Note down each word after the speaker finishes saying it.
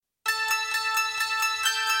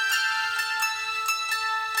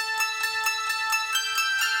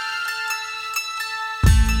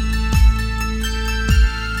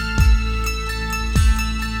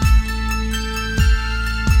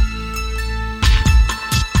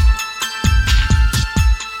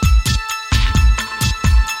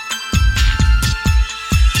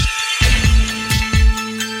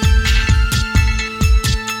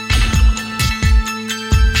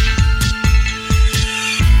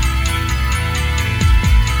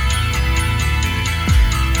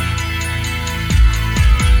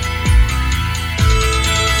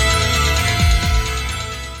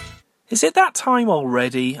Is it that time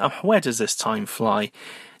already? Where does this time fly?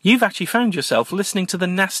 You've actually found yourself listening to the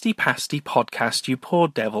Nasty Pasty Podcast, you poor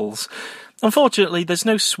devils. Unfortunately, there's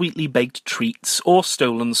no sweetly baked treats or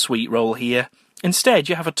stolen sweet roll here. Instead,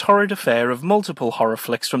 you have a torrid affair of multiple horror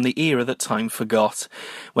flicks from the era that time forgot,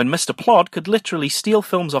 when Mr. Plod could literally steal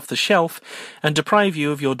films off the shelf and deprive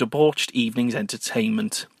you of your debauched evening's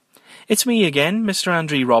entertainment. It's me again, Mr.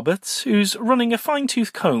 Andrew Roberts, who's running a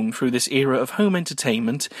fine-tooth comb through this era of home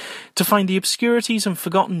entertainment to find the obscurities and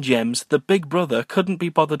forgotten gems that Big Brother couldn't be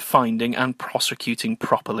bothered finding and prosecuting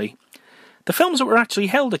properly. The films that were actually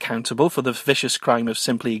held accountable for the vicious crime of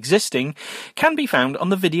simply existing can be found on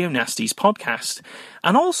the Video Nasties podcast,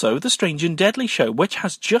 and also the Strange and Deadly show, which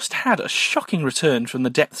has just had a shocking return from the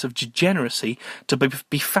depths of degeneracy to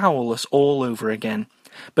befoul us all over again.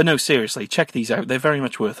 But no, seriously, check these out, they're very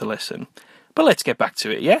much worth a listen. But let's get back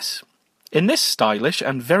to it, yes? In this stylish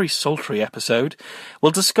and very sultry episode,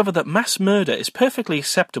 we'll discover that mass murder is perfectly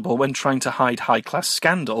acceptable when trying to hide high-class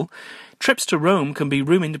scandal, trips to Rome can be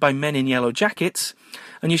ruined by men in yellow jackets,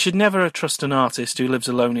 and you should never trust an artist who lives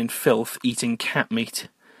alone in filth eating cat meat.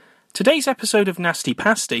 Today's episode of Nasty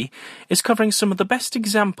Pasty is covering some of the best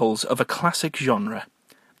examples of a classic genre,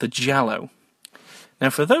 the Giallo. Now,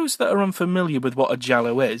 for those that are unfamiliar with what a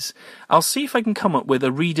Giallo is, I'll see if I can come up with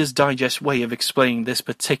a Reader's Digest way of explaining this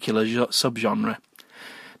particular subgenre.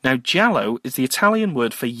 Now, Giallo is the Italian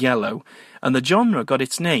word for yellow, and the genre got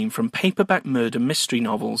its name from paperback murder mystery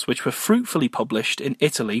novels which were fruitfully published in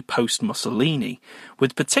Italy post-Mussolini,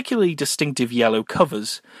 with particularly distinctive yellow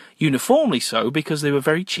covers, uniformly so because they were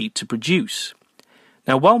very cheap to produce.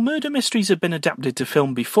 Now, while murder mysteries had been adapted to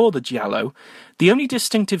film before the Giallo, the only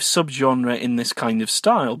distinctive subgenre in this kind of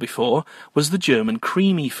style before was the German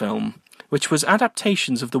creamy film, which was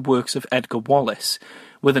adaptations of the works of Edgar Wallace,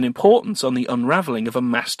 with an importance on the unravelling of a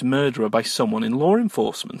masked murderer by someone in law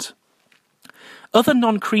enforcement. Other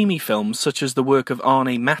non-creamy films, such as the work of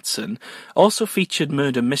Arne Mattsson, also featured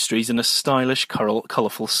murder mysteries in a stylish,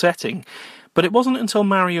 colourful setting, but it wasn't until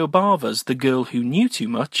Mario Bava's The Girl Who Knew Too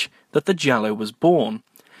Much that the Giallo was born.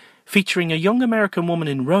 Featuring a young American woman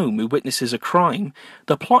in Rome who witnesses a crime,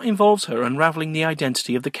 the plot involves her unravelling the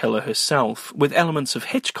identity of the killer herself, with elements of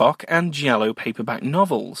Hitchcock and Giallo paperback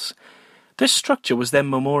novels. This structure was then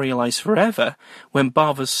memorialised forever when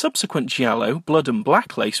Bava's subsequent Giallo, Blood and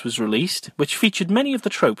Blacklace, was released, which featured many of the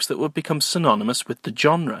tropes that would become synonymous with the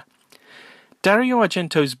genre. Dario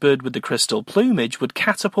Argento's Bird with the Crystal Plumage would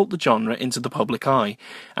catapult the genre into the public eye,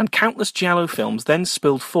 and countless Giallo films then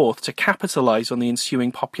spilled forth to capitalise on the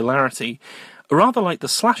ensuing popularity, rather like the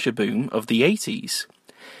slasher boom of the 80s.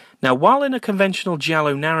 Now, while in a conventional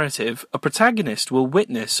Giallo narrative, a protagonist will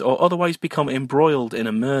witness or otherwise become embroiled in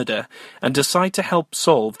a murder and decide to help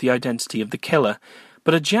solve the identity of the killer,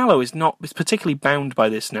 but a Giallo is not particularly bound by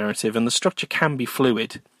this narrative and the structure can be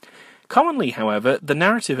fluid. Commonly, however, the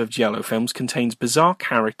narrative of Giallo films contains bizarre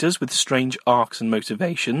characters with strange arcs and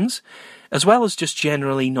motivations, as well as just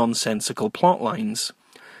generally nonsensical plotlines.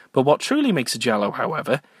 But what truly makes a Giallo,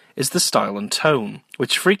 however, is the style and tone,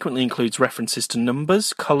 which frequently includes references to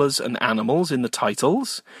numbers, colours and animals in the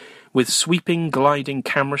titles, with sweeping, gliding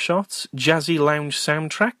camera shots, jazzy lounge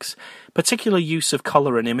soundtracks, particular use of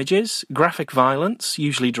colour and images, graphic violence,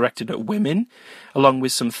 usually directed at women, along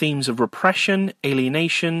with some themes of repression,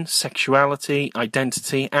 alienation, sexuality,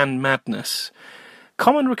 identity, and madness.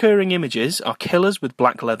 Common recurring images are killers with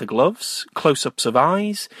black leather gloves, close-ups of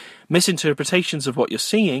eyes, misinterpretations of what you're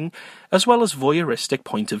seeing, as well as voyeuristic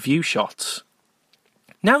point-of-view shots.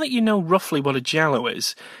 Now that you know roughly what a Giallo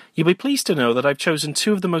is, you'll be pleased to know that I've chosen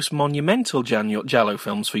two of the most monumental Giallo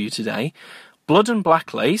films for you today, Blood and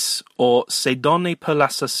Blacklace, or Se donne per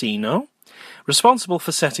l'assassino, responsible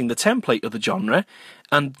for setting the template of the genre,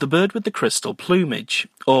 and The Bird with the Crystal Plumage,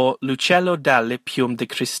 or L'uccello dalle piume di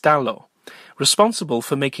cristallo, responsible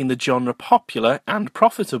for making the genre popular and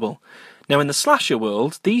profitable. Now, in the slasher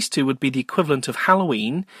world, these two would be the equivalent of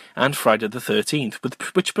Halloween and Friday the 13th,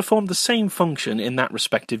 which performed the same function in that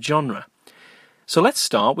respective genre. So let's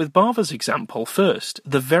start with Bava's example first,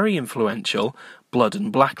 the very influential Blood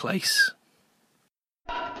and Blacklace.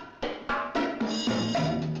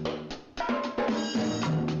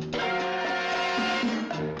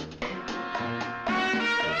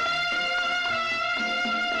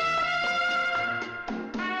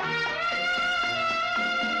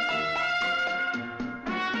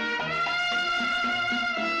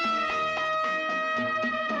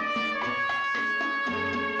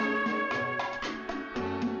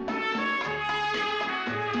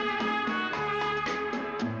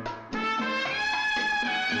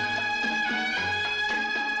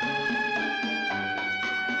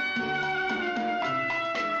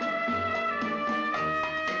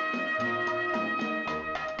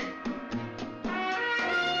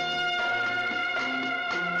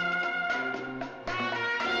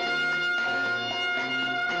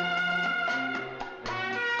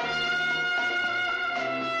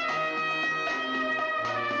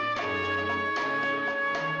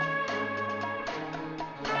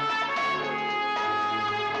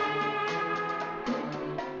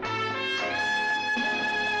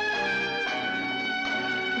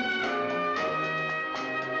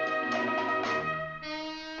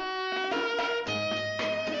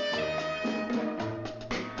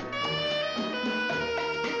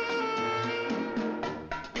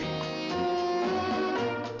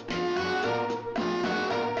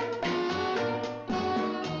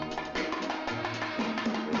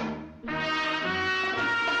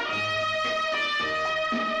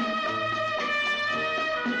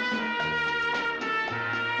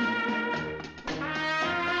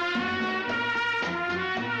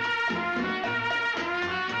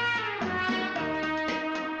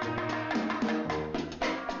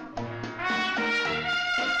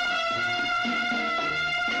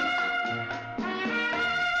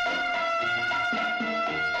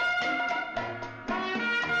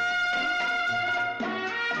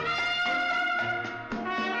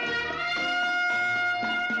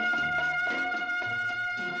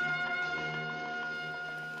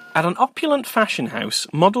 At an opulent fashion house,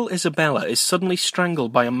 model Isabella is suddenly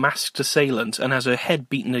strangled by a masked assailant and has her head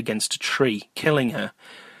beaten against a tree, killing her.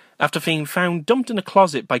 After being found dumped in a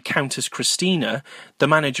closet by Countess Christina, the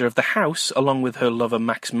manager of the house, along with her lover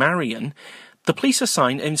Max Marion, the police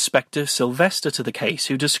assign Inspector Sylvester to the case,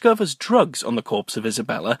 who discovers drugs on the corpse of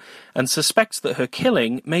Isabella and suspects that her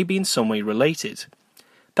killing may be in some way related.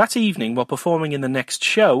 That evening, while performing in the next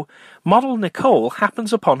show, model Nicole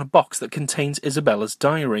happens upon a box that contains Isabella's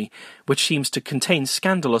diary, which seems to contain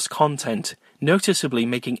scandalous content, noticeably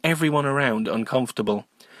making everyone around uncomfortable.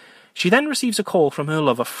 She then receives a call from her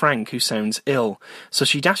lover Frank, who sounds ill, so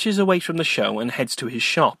she dashes away from the show and heads to his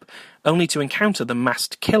shop, only to encounter the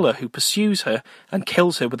masked killer who pursues her and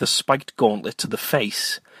kills her with a spiked gauntlet to the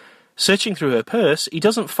face. Searching through her purse, he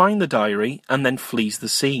doesn't find the diary and then flees the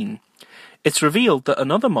scene. It's revealed that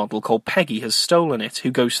another model called Peggy has stolen it, who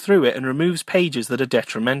goes through it and removes pages that are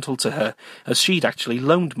detrimental to her, as she'd actually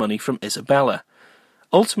loaned money from Isabella.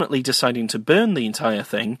 Ultimately deciding to burn the entire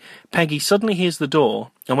thing, Peggy suddenly hears the door,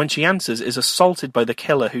 and when she answers is assaulted by the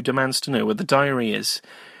killer, who demands to know where the diary is.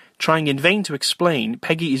 Trying in vain to explain,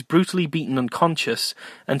 Peggy is brutally beaten unconscious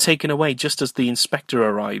and taken away just as the inspector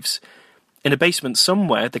arrives. In a basement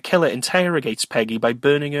somewhere, the killer interrogates Peggy by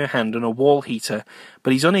burning her hand on a wall heater,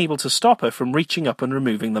 but he's unable to stop her from reaching up and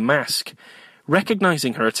removing the mask.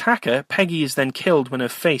 Recognizing her attacker, Peggy is then killed when her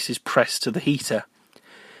face is pressed to the heater.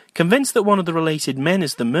 Convinced that one of the related men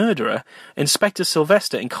is the murderer, Inspector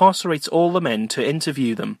Sylvester incarcerates all the men to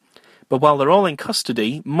interview them. But while they're all in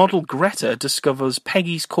custody, model Greta discovers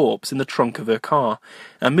Peggy's corpse in the trunk of her car,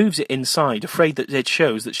 and moves it inside, afraid that it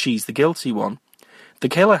shows that she's the guilty one. The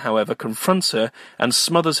killer, however, confronts her and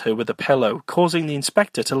smothers her with a pillow, causing the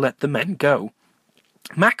inspector to let the men go.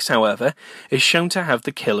 Max, however, is shown to have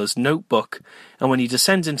the killer's notebook, and when he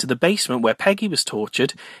descends into the basement where Peggy was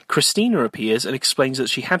tortured, Christina appears and explains that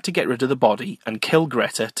she had to get rid of the body and kill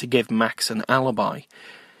Greta to give Max an alibi.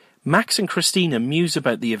 Max and Christina muse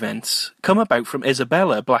about the events, come about from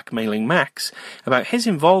Isabella blackmailing Max about his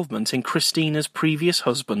involvement in Christina's previous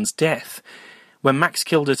husband's death. When Max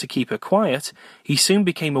killed her to keep her quiet, he soon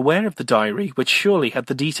became aware of the diary, which surely had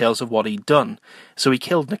the details of what he'd done, so he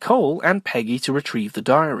killed Nicole and Peggy to retrieve the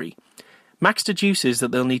diary. Max deduces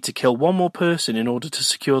that they'll need to kill one more person in order to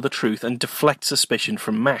secure the truth and deflect suspicion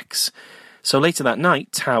from Max. So later that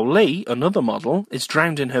night, Tao Li, another model, is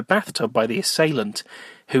drowned in her bathtub by the assailant,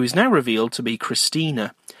 who is now revealed to be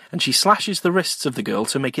Christina, and she slashes the wrists of the girl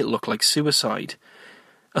to make it look like suicide.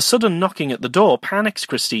 A sudden knocking at the door panics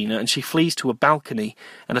Christina, and she flees to a balcony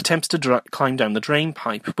and attempts to climb down the drain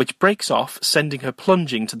pipe, which breaks off, sending her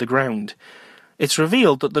plunging to the ground. It's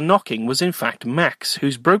revealed that the knocking was in fact Max,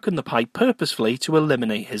 who's broken the pipe purposefully to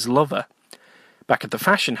eliminate his lover. Back at the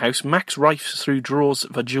fashion house, Max rifles through drawers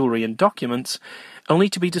for jewellery and documents, only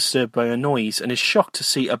to be disturbed by a noise and is shocked to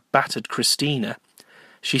see a battered Christina.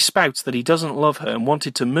 She spouts that he doesn't love her and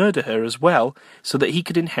wanted to murder her as well, so that he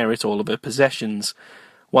could inherit all of her possessions.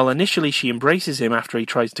 While initially she embraces him after he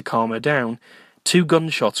tries to calm her down, 2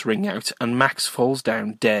 gunshots ring out and Max falls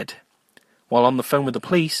down dead. While on the phone with the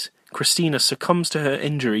police, Christina succumbs to her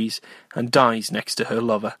injuries and dies next to her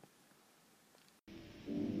lover.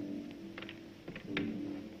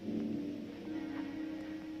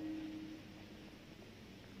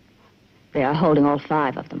 They are holding all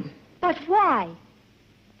 5 of them. But why?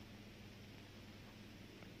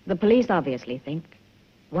 The police obviously think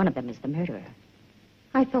one of them is the murderer.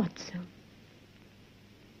 I thought so.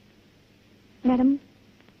 Madam,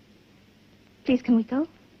 please, can we go?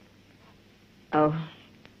 Oh,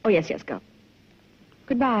 yes, go.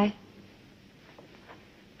 Goodbye.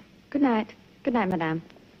 Good night. Good night, madame.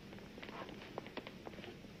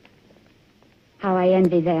 How I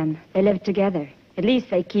envy them. They live together. At least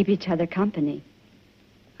they keep each other company.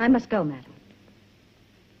 I must go, madam.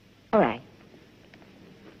 All right.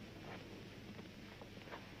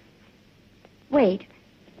 Wait.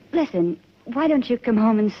 Listen, why don't you come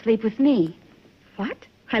home and sleep with me? What?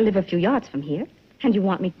 I live a few yards from here, and you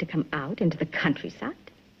want me to come out into the countryside?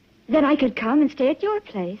 Then I could come and stay at your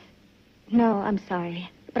place. No, I'm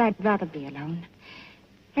sorry, but I'd rather be alone.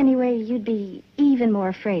 Anyway, you'd be even more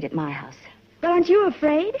afraid at my house. Well, aren't you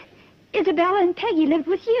afraid? Isabella and Peggy lived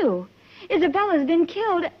with you. Isabella's been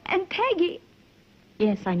killed, and Peggy...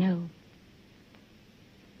 Yes, I know.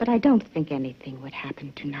 But I don't think anything would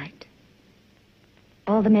happen tonight.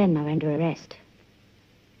 All the men are under arrest.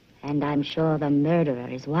 And I'm sure the murderer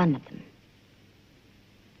is one of them.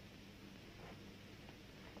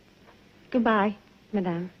 Goodbye,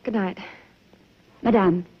 madame. Good night.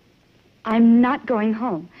 Madame, I'm not going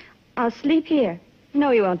home. I'll sleep here. No,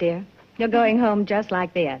 you won't, dear. You're going home just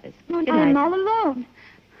like the others. Good night. I'm all alone.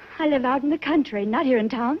 I live out in the country, not here in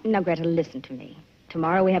town. Now, Greta, listen to me.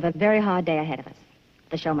 Tomorrow we have a very hard day ahead of us.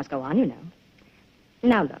 The show must go on, you know.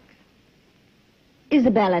 Now, look.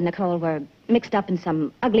 Isabella and Nicole were mixed up in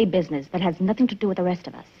some ugly business that has nothing to do with the rest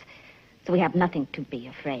of us. So we have nothing to be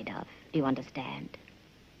afraid of. Do you understand?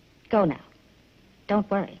 Go now.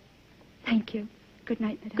 Don't worry. Thank you. Good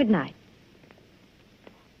night, Madame. Good night.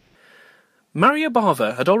 Mario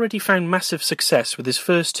Bava had already found massive success with his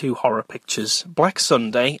first two horror pictures, Black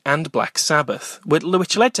Sunday and Black Sabbath,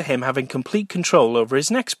 which led to him having complete control over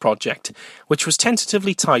his next project, which was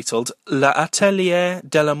tentatively titled L'Atelier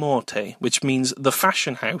de la Morte, which means The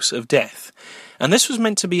Fashion House of Death. And this was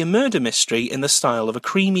meant to be a murder mystery in the style of a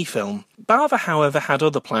creamy film. Bava, however, had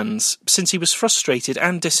other plans, since he was frustrated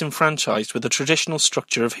and disenfranchised with the traditional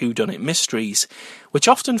structure of whodunit mysteries, which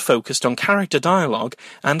often focused on character dialogue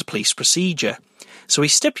and police procedure. So he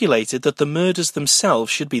stipulated that the murders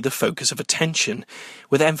themselves should be the focus of attention,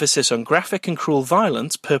 with emphasis on graphic and cruel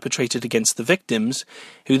violence perpetrated against the victims,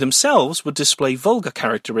 who themselves would display vulgar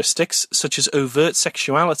characteristics such as overt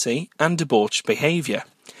sexuality and debauched behaviour.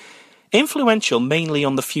 Influential mainly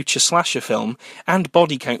on the future slasher film and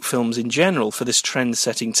body count films in general for this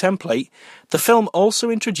trend-setting template, the film also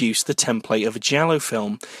introduced the template of a Giallo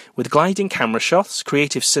film, with gliding camera shots,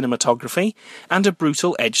 creative cinematography, and a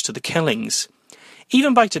brutal edge to the killings.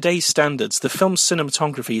 Even by today's standards, the film's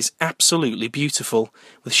cinematography is absolutely beautiful,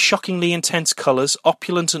 with shockingly intense colours,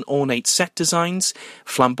 opulent and ornate set designs,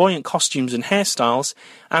 flamboyant costumes and hairstyles,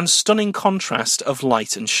 and stunning contrast of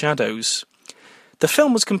light and shadows. The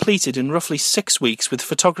film was completed in roughly 6 weeks, with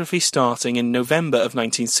photography starting in November of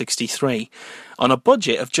 1963, on a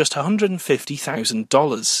budget of just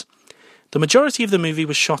 $150,000. The majority of the movie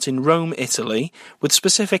was shot in Rome, Italy, with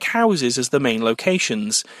specific houses as the main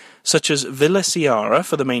locations, such as Villa Sciarra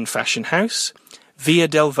for the main fashion house, Via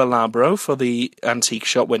del Velabro for the antique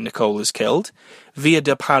shop where Nicole is killed, Via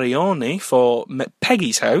de Parione for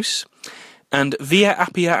Peggy's house, and Via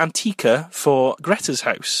Appia Antica for Greta's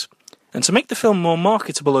house. And to make the film more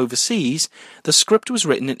marketable overseas, the script was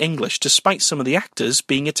written in English despite some of the actors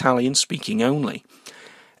being Italian-speaking only.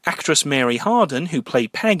 Actress Mary Harden, who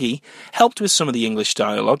played Peggy, helped with some of the English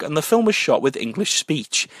dialogue, and the film was shot with English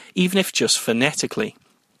speech, even if just phonetically.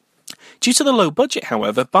 Due to the low budget,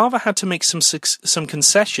 however, Bava had to make some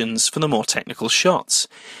concessions for the more technical shots.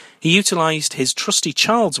 He utilised his trusty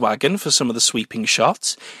child's wagon for some of the sweeping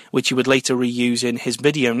shots, which he would later reuse in his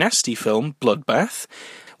video nasty film, Bloodbath,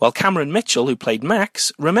 while Cameron Mitchell, who played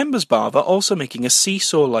Max, remembers Bava also making a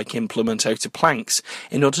seesaw-like implement out of planks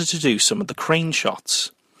in order to do some of the crane shots.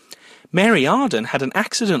 Mary Arden had an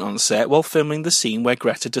accident on set while filming the scene where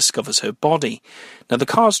Greta discovers her body. Now, the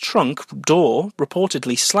car's trunk door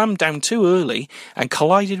reportedly slammed down too early and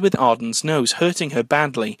collided with Arden's nose, hurting her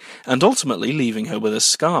badly and ultimately leaving her with a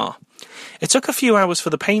scar. It took a few hours for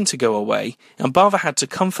the pain to go away, and Bava had to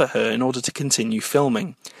comfort her in order to continue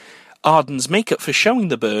filming. Arden's makeup for showing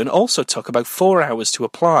the burn also took about 4 hours to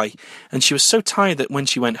apply, and she was so tired that when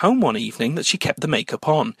she went home one evening that she kept the makeup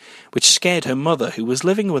on, which scared her mother, who was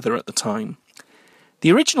living with her at the time.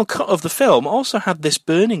 The original cut of the film also had this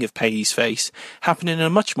burning of Peggy's face happen in a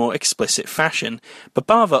much more explicit fashion, but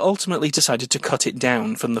Bava ultimately decided to cut it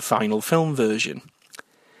down from the final film version.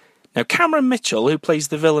 Now, Cameron Mitchell, who plays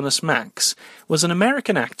the villainous Max, was an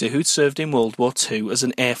American actor who'd served in World War II as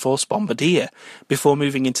an Air Force bombardier, before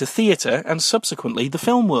moving into theatre and subsequently the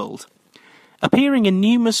film world. Appearing in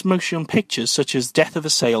numerous motion pictures such as Death of a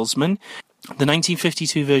Salesman, the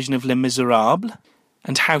 1952 version of Les Miserables,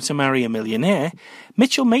 and How to Marry a Millionaire,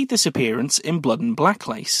 Mitchell made this appearance in Blood and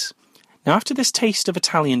Blacklace. Now, after this taste of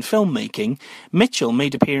Italian filmmaking, Mitchell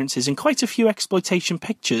made appearances in quite a few exploitation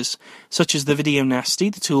pictures, such as the video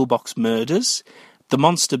nasty The Toolbox Murders, the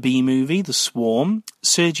monster B-movie The Swarm,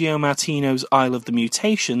 Sergio Martino's Isle of the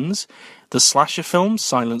Mutations, the slasher film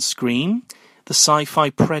Silent Scream, the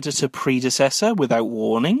sci-fi Predator predecessor Without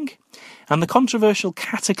Warning, and the controversial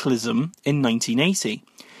Cataclysm in 1980.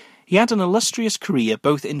 He had an illustrious career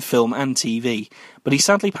both in film and TV, but he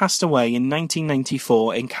sadly passed away in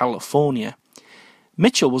 1994 in California.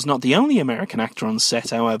 Mitchell was not the only American actor on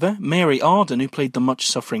set, however. Mary Arden, who played the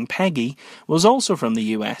much-suffering Peggy, was also from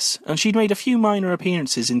the US, and she'd made a few minor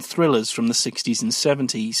appearances in thrillers from the 60s and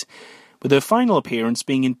 70s, with her final appearance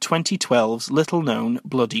being in 2012's little-known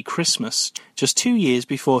Bloody Christmas, just 2 years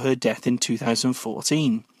before her death in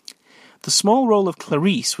 2014. The small role of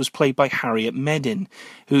Clarice was played by Harriet Medin,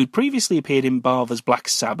 who had previously appeared in Bava's Black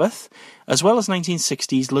Sabbath, as well as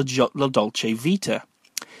 1960's La Dolce Vita.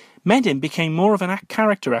 Medin became more of an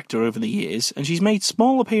character actor over the years, and she's made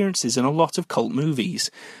small appearances in a lot of cult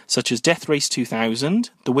movies, such as Death Race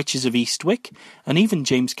 2000, The Witches of Eastwick, and even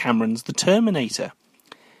James Cameron's The Terminator.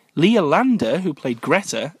 Leah Lander, who played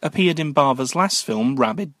Greta, appeared in Bava's last film,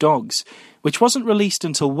 Rabid Dogs, which wasn't released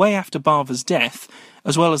until way after Bava's death,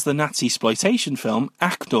 as well as the Nazi-exploitation film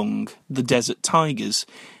Achtung, The Desert Tigers,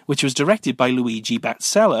 which was directed by Luigi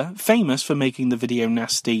Batzella, famous for making the video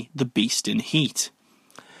nasty The Beast in Heat.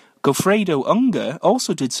 Goffredo Unger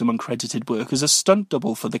also did some uncredited work as a stunt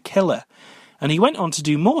double for The Killer, and he went on to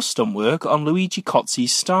do more stunt work on Luigi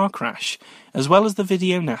Cozzi's Star Crash, as well as the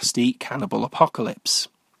video nasty Cannibal Apocalypse.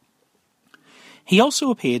 He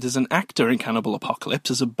also appeared as an actor in Cannibal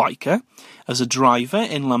Apocalypse as a biker, as a driver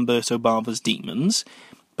in Lamberto Bava's Demons,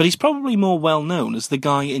 but he's probably more well known as the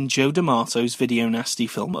guy in Joe D'Amato's video nasty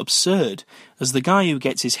film Absurd, as the guy who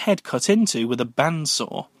gets his head cut into with a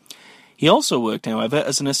bandsaw. He also worked, however,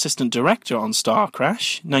 as an assistant director on Star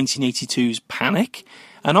Crash, 1982's Panic,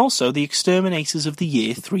 and also The Exterminators of the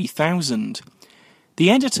Year 3000. The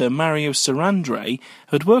editor, Mario Sarandre,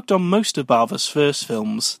 had worked on most of Bava's first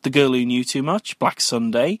films, The Girl Who Knew Too Much, Black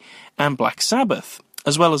Sunday, and Black Sabbath,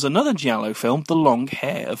 as well as another Giallo film, The Long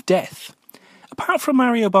Hair of Death. Apart from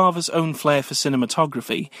Mario Bava's own flair for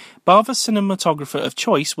cinematography, Bava's cinematographer of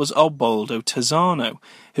choice was Alboldo Tazzano,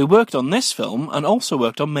 who worked on this film and also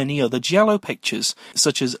worked on many other Giallo pictures,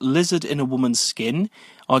 such as Lizard in a Woman's Skin,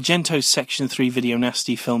 Argento's Section 3 video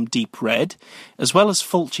nasty film Deep Red, as well as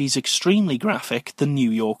Fulci's extremely graphic The New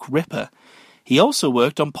York Ripper. He also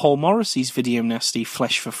worked on Paul Morrissey's video nasty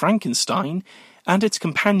Flesh for Frankenstein, and its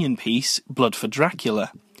companion piece Blood for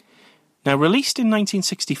Dracula. Now, released in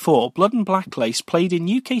 1964, Blood and Black Lace played in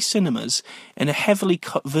UK cinemas in a heavily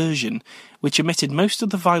cut version, which omitted most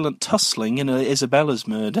of the violent tussling in Isabella's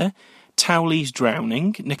murder, Towley's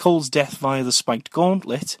drowning, Nicole's death via the spiked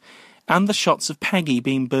gauntlet, and the shots of Peggy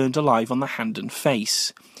being burned alive on the hand and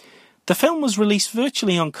face. The film was released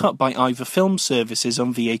virtually uncut by Ivor Film Services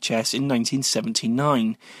on VHS in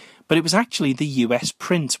 1979, but it was actually the US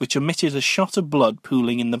print which omitted a shot of blood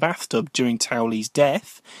pooling in the bathtub during Towley's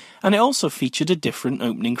death, and it also featured a different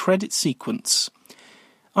opening credit sequence.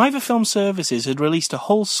 Ivor Film Services had released a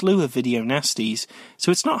whole slew of video nasties,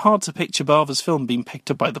 so it's not hard to picture Bava's film being picked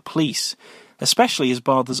up by the police, especially as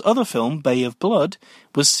Bava's other film, Bay of Blood,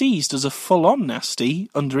 was seized as a full-on nasty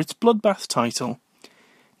under its Bloodbath title.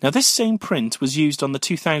 Now, this same print was used on the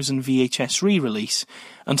 2000 VHS re-release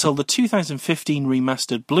until the 2015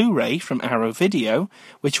 remastered Blu-ray from Arrow Video,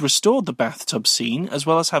 which restored the bathtub scene as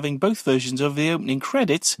well as having both versions of the opening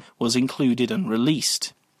credits, was included and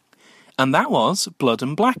released. And that was Blood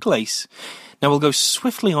and Black Lace. Now we'll go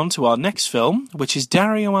swiftly on to our next film, which is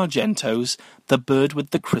Dario Argento's The Bird with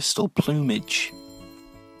the Crystal Plumage.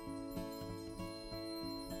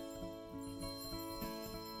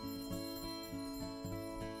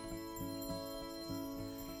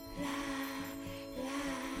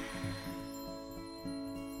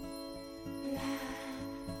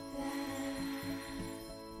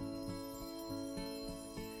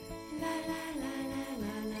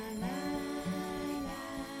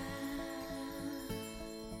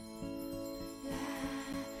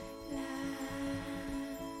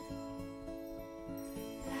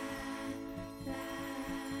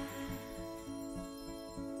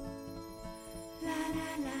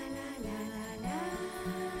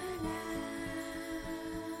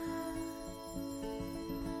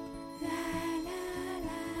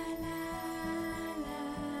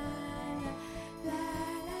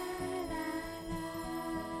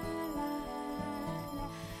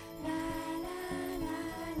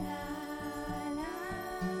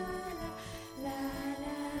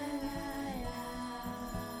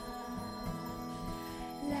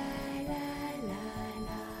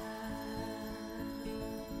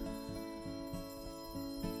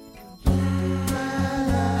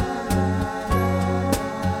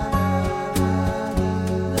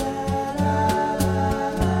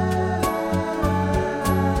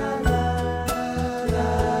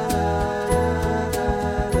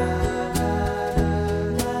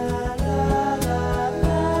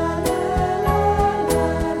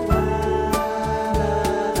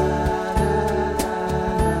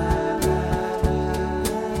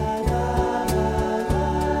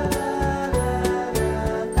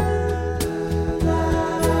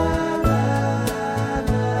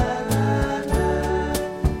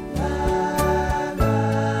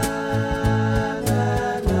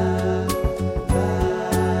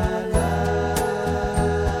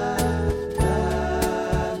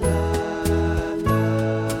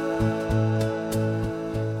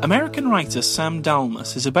 American writer Sam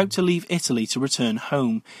Dalmas is about to leave Italy to return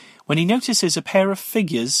home when he notices a pair of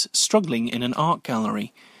figures struggling in an art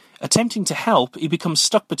gallery. Attempting to help, he becomes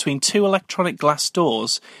stuck between two electronic glass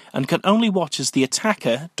doors and can only watch as the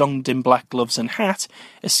attacker, donned in black gloves and hat,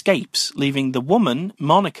 escapes, leaving the woman,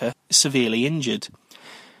 Monica, severely injured.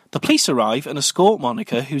 The police arrive and escort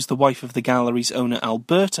Monica, who's the wife of the gallery's owner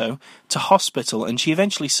Alberto, to hospital, and she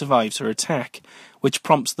eventually survives her attack, which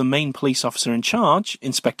prompts the main police officer in charge,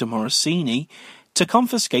 Inspector Morosini, to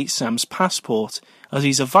confiscate Sam's passport, as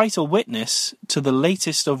he's a vital witness to the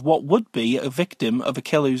latest of what would be a victim of a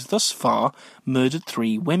killer who's thus far murdered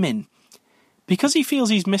 3 women. Because he feels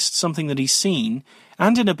he's missed something that he's seen,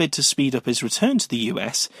 and in a bid to speed up his return to the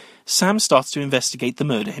US, Sam starts to investigate the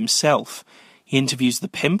murder himself. He interviews the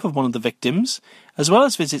pimp of one of the victims, as well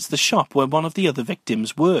as visits the shop where one of the other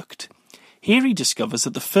victims worked. Here he discovers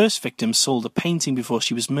that the first victim sold a painting before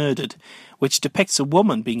she was murdered, which depicts a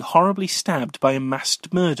woman being horribly stabbed by a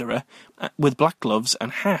masked murderer with black gloves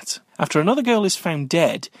and hat. After another girl is found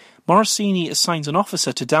dead, Morosini assigns an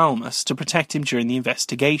officer to Dalmas to protect him during the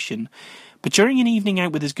investigation. But during an evening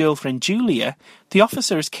out with his girlfriend Julia, the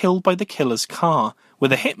officer is killed by the killer's car,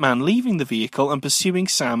 with a hitman leaving the vehicle and pursuing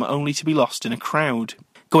Sam only to be lost in a crowd.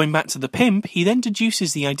 Going back to the pimp, he then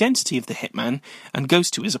deduces the identity of the hitman and goes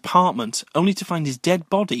to his apartment, only to find his dead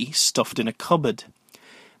body stuffed in a cupboard.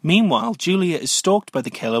 Meanwhile, Julia is stalked by the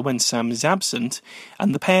killer when Sam is absent,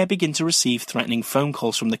 and the pair begin to receive threatening phone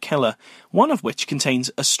calls from the killer, one of which contains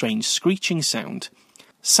a strange screeching sound.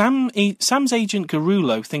 Sam's agent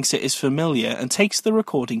Garullo thinks it is familiar and takes the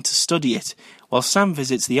recording to study it, while Sam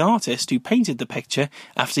visits the artist who painted the picture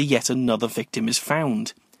after yet another victim is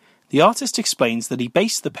found. The artist explains that he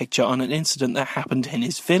based the picture on an incident that happened in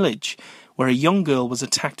his village, where a young girl was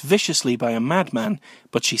attacked viciously by a madman,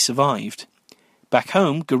 but she survived. Back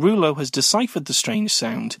home, Garullo has deciphered the strange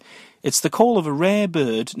sound. It's the call of a rare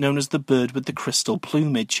bird known as the bird with the crystal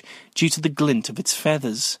plumage, due to the glint of its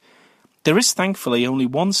feathers. There is thankfully only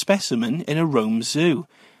one specimen in a Rome zoo,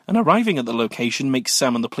 and arriving at the location makes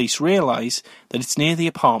Sam and the police realise that it's near the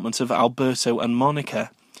apartment of Alberto and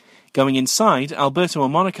Monica. Going inside, Alberto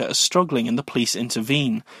and Monica are struggling and the police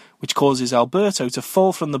intervene, which causes Alberto to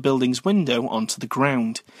fall from the building's window onto the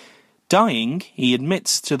ground. Dying, he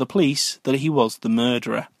admits to the police that he was the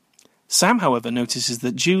murderer. Sam, however, notices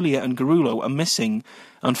that Julia and Garullo are missing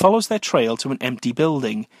and follows their trail to an empty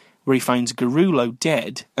building, where he finds Garullo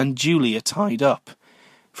dead and Julia tied up.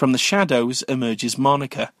 From the shadows emerges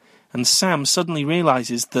Monica, and Sam suddenly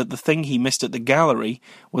realises that the thing he missed at the gallery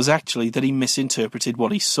was actually that he misinterpreted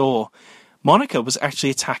what he saw. Monica was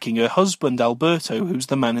actually attacking her husband Alberto, who's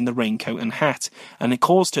the man in the raincoat and hat, and it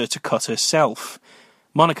caused her to cut herself.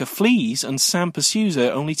 Monica flees, and Sam pursues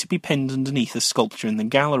her only to be pinned underneath a sculpture in the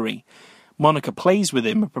gallery. Monica plays with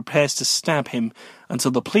him and prepares to stab him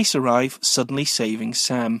until the police arrive, suddenly saving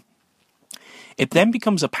Sam. It then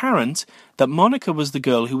becomes apparent that Monica was the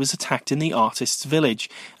girl who was attacked in the artist's village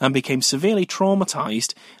and became severely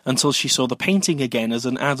traumatised until she saw the painting again as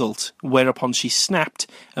an adult, whereupon she snapped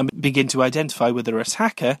and began to identify with her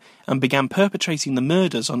attacker and began perpetrating the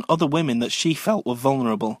murders on other women that she felt were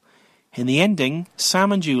vulnerable. In the ending,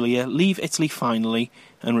 Sam and Julia leave Italy finally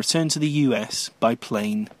and return to the US by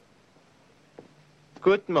plane.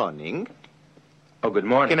 Good morning. Oh, good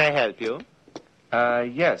morning. Can I help you?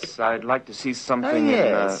 Yes, I'd like to see something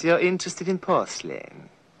yes, you're interested in porcelain.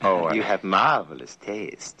 Oh, You have marvelous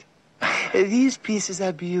taste. These pieces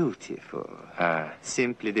are beautiful.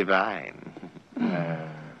 Simply divine.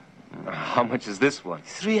 How much is this one?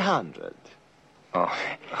 300. Oh.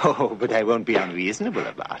 Oh, but I won't be unreasonable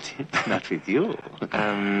about it. Not with you.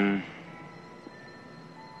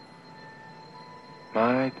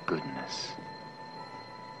 My goodness.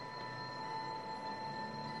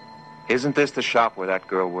 Isn't this the shop where that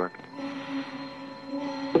girl worked?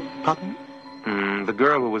 Pardon? The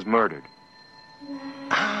girl who was murdered.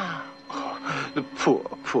 Ah, the poor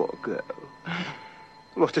girl.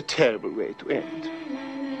 What a terrible way to end.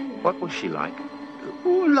 What was she like?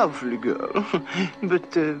 Oh, lovely girl.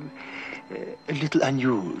 But a little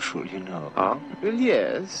unusual, you know. Oh? Well,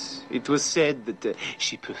 yes. It was said that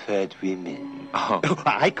she preferred women. Oh.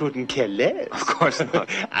 I couldn't care less. Of course not.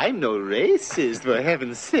 I'm no racist, for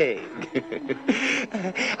heaven's sake.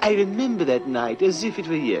 I remember that night as if it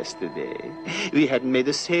were yesterday. We hadn't made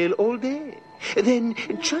a sale all day. Then,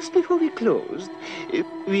 just before we closed,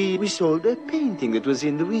 we sold a painting that was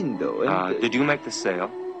in the window. And, did you make the sale?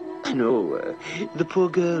 No, the poor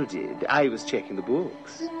girl did. I was checking the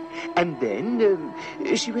books. And then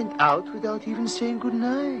she went out without even saying good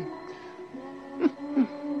night.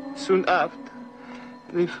 Soon after,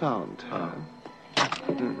 they found her.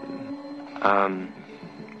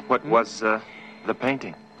 What was the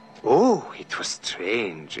painting? Oh, it was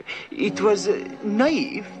strange. It was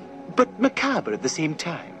naive, but macabre at the same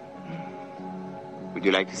time. Would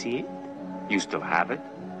you like to see it? You still have it?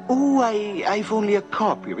 Oh, I've only a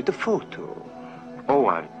copy of it, a photo. Oh,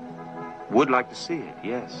 I would like to see it,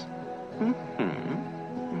 yes.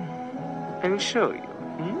 I will show you.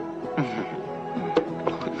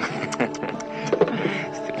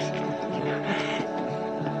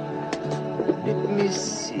 Let me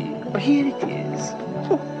see. Oh, here it is.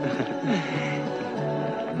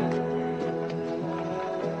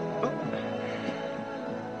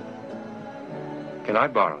 Can I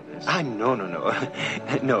borrow this? No.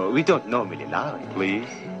 No, we don't normally allow it. Please?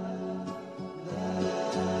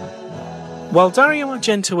 While Dario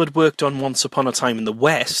Argento had worked on Once Upon a Time in the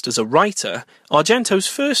West as a writer, Argento's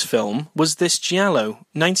first film was this Giallo,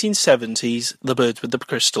 1970's The Birds with the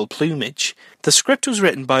Crystal Plumage. The script was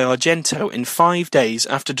written by Argento in 5 days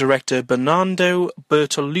after director Bernardo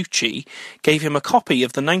Bertolucci gave him a copy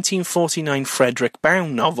of the 1949 Frederick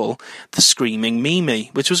Baum novel The Screaming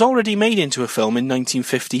Mimi, which was already made into a film in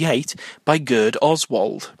 1958 by Gerd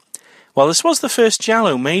Oswald. While this was the first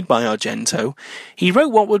Giallo made by Argento, he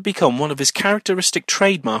wrote what would become one of his characteristic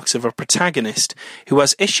trademarks of a protagonist who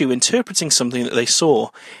has issue interpreting something that they saw,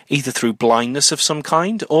 either through blindness of some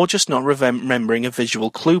kind or just not remembering a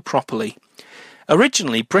visual clue properly.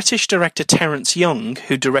 Originally, British director Terence Young,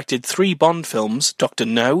 who directed 3 Bond films, Dr.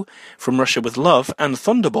 No, From Russia with Love and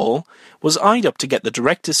Thunderball, was eyed up to get the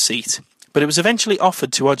director's seat, but it was eventually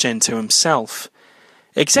offered to Argento himself.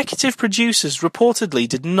 Executive producers reportedly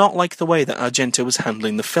did not like the way that Argento was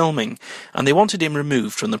handling the filming, and they wanted him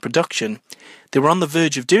removed from the production. They were on the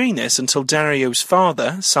verge of doing this until Dario's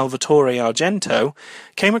father, Salvatore Argento,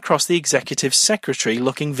 came across the executive secretary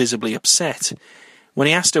looking visibly upset. When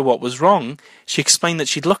he asked her what was wrong, she explained that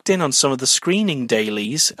she'd looked in on some of the screening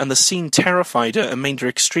dailies, and the scene terrified her and made her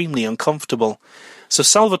extremely uncomfortable. So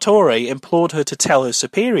Salvatore implored her to tell her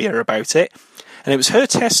superior about it, and it was her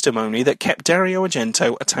testimony that kept Dario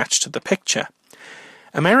Argento attached to the picture.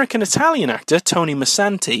 American-Italian actor Tony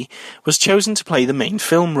Masanti was chosen to play the main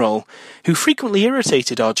film role, who frequently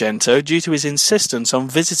irritated Argento due to his insistence on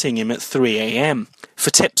visiting him at 3 a.m. for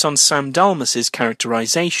tips on Sam Dalmas's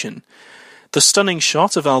characterization. The stunning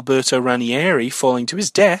shot of Alberto Ranieri falling to his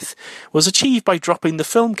death was achieved by dropping the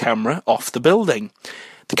film camera off the building.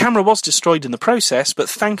 The camera was destroyed in the process, but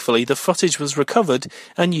thankfully the footage was recovered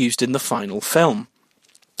and used in the final film.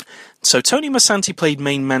 So Tony Masanti played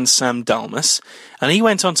main man Sam Dalmas, and he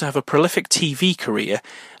went on to have a prolific TV career,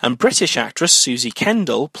 and British actress Susie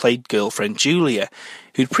Kendall played girlfriend Julia,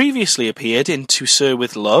 who'd previously appeared in To Sir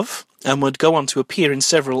with Love, and would go on to appear in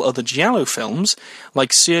several other Giallo films,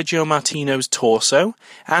 like Sergio Martino's Torso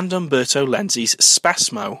and Umberto Lenzi's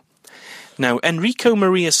Spasmo. Now, Enrico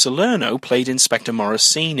Maria Salerno played Inspector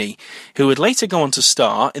Morosini, who would later go on to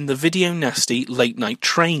star in the video nasty Late Night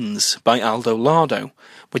Trains by Aldo Lardo,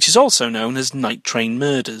 which is also known as Night Train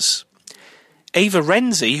Murders. Ava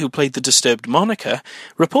Renzi, who played the disturbed Monica,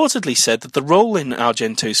 reportedly said that the role in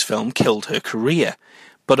Argento's film killed her career,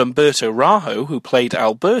 but Umberto Rajo, who played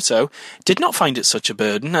Alberto, did not find it such a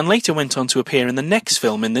burden and later went on to appear in the next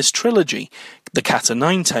film in this trilogy, The Cat o'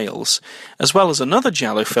 Nine Tails, as well as another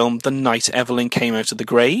Giallo film, The Night Evelyn Came Out of the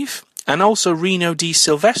Grave, and also Rino di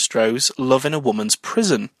Silvestro's Love in a Woman's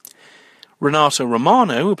Prison. Renato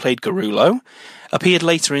Romano, who played Garullo, appeared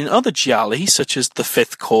later in other gialli such as The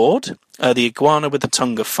Fifth Chord, The Iguana with the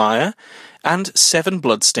Tongue of Fire, and 7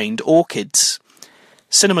 Bloodstained Orchids.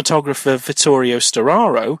 Cinematographer Vittorio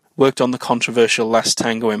Storaro worked on the controversial Last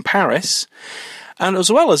Tango in Paris, and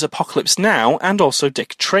as well as Apocalypse Now and also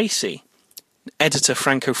Dick Tracy. Editor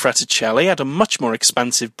Franco Fraticelli had a much more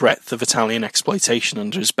expansive breadth of Italian exploitation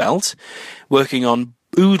under his belt, working on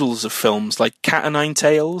oodles of films like Cat o' Nine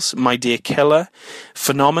Tails, My Dear Killer,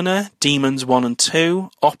 Phenomena, Demons 1 and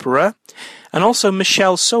 2, Opera, and also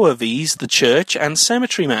Michel Soavi's The Church and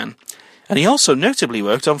Cemetery Man. And he also notably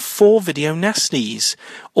worked on 4 video nasties,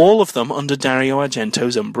 all of them under Dario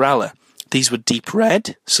Argento's umbrella. These were Deep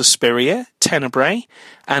Red, Suspiria, Tenebrae,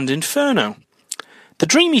 and Inferno. The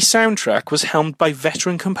dreamy soundtrack was helmed by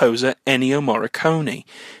veteran composer Ennio Morricone,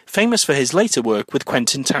 famous for his later work with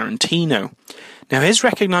Quentin Tarantino. Now, his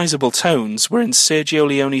recognisable tones were in Sergio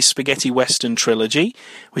Leone's spaghetti western trilogy,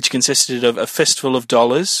 which consisted of A Fistful of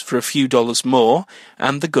Dollars for a Few Dollars More,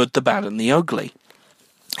 and The Good, the Bad and the Ugly.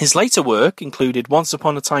 His later work included Once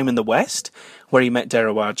Upon a Time in the West, where he met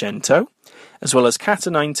Dario Argento, as well as Cat o'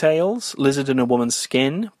 Nine Tails, Lizard in a Woman's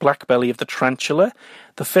Skin, Black Belly of the Tarantula,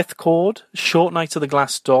 The Fifth Chord, Short Night of the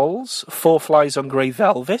Glass Dolls, Four Flies on Grey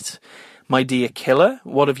Velvet, My Dear Killer,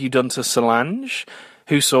 What Have You Done to Solange,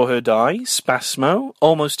 Who Saw Her Die, Spasmo,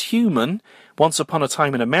 Almost Human, Once Upon a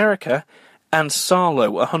Time in America, and Sarlo,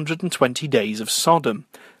 120 Days of Sodom.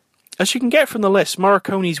 As you can get from the list,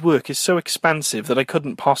 Morricone's work is so expansive that I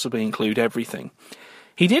couldn't possibly include everything.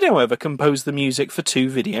 He did, however, compose the music for 2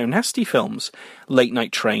 video nasty films, Late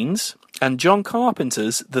Night Trains and John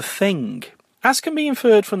Carpenter's The Thing. As can be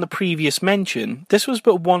inferred from the previous mention, this was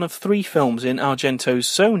but one of 3 films in Argento's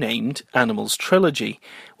so-named Animals trilogy,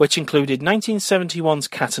 which included 1971's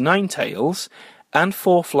Cat o' Nine Tails and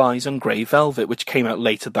Four Flies on Grey Velvet, which came out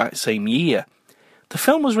later that same year. The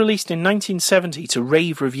film was released in 1970 to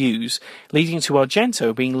rave reviews, leading to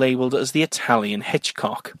Argento being labelled as the Italian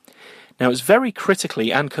Hitchcock. Now, it was very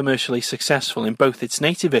critically and commercially successful in both its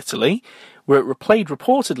native Italy, where it replayed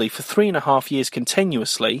reportedly for 3.5 years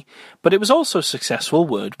continuously, but it was also successful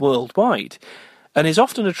worldwide, and is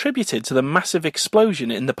often attributed to the massive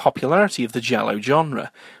explosion in the popularity of the Giallo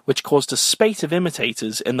genre, which caused a spate of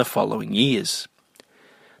imitators in the following years.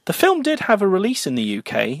 The film did have a release in the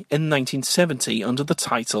UK in 1970 under the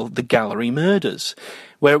title The Gallery Murders,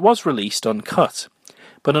 where it was released uncut.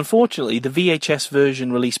 But unfortunately, the VHS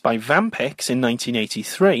version released by Vampix in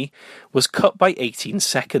 1983 was cut by 18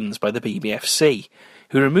 seconds by the BBFC,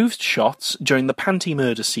 who removed shots during the panty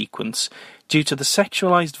murder sequence due to the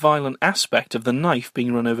sexualized violent aspect of the knife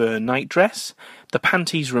being run over her nightdress, the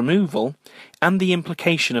panties removal, and the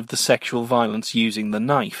implication of the sexual violence using the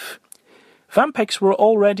knife. Vampix were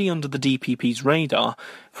already under the DPP's radar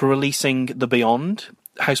for releasing The Beyond,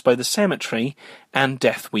 House by the Cemetery, and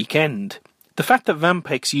Death Weekend. The fact that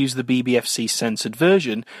Vampix used the BBFC censored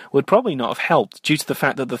version would probably not have helped due to the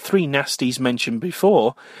fact that the 3 nasties mentioned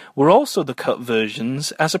before were also the cut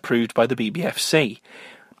versions as approved by the BBFC.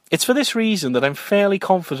 It's for this reason that I'm fairly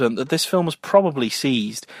confident that this film was probably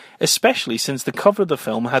seized, especially since the cover of the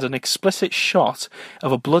film had an explicit shot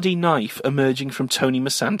of a bloody knife emerging from Tony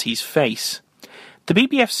Masanti's face. The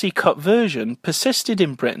BBFC cut version persisted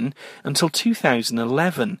in Britain until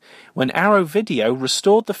 2011, when Arrow Video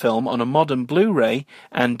restored the film on a modern Blu-ray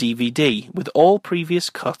and DVD, with all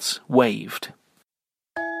previous cuts waived.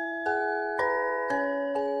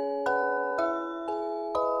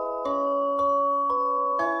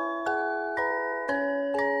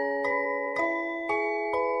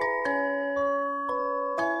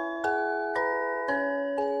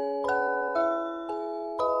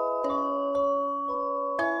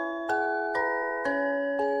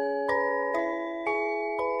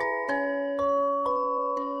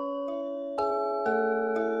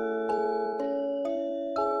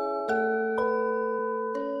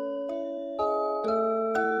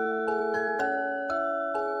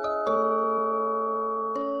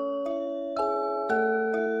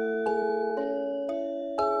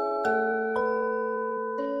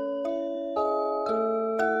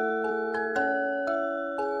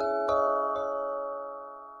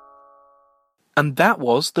 And that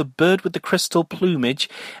was The Bird with the Crystal Plumage,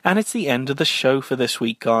 and it's the end of the show for this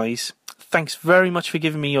week, guys. Thanks very much for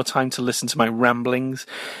giving me your time to listen to my ramblings,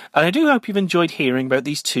 and I do hope you've enjoyed hearing about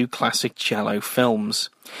these 2 classic Giallo films.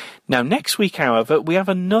 Now, next week, however, we have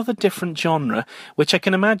another different genre, which I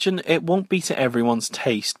can imagine it won't be to everyone's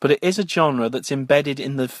taste, but it is a genre that's embedded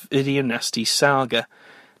in the Video Nasty saga.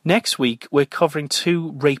 Next week, we're covering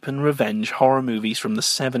 2 rape and revenge horror movies from the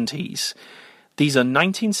 70s. These are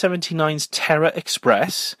 1979's Terror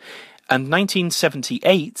Express and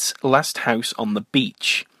 1978's Last House on the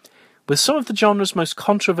Beach. With some of the genre's most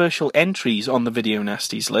controversial entries on the Video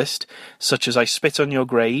Nasties list, such as I Spit on Your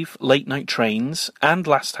Grave, Late Night Trains, and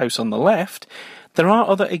Last House on the Left, there are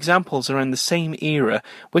other examples around the same era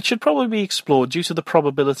which should probably be explored due to the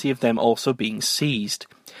probability of them also being seized.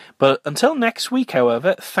 But until next week,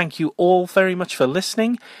 however, thank you all very much for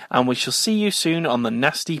listening, and we shall see you soon on the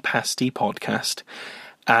Nasty Pasty Podcast.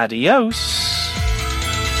 Adios!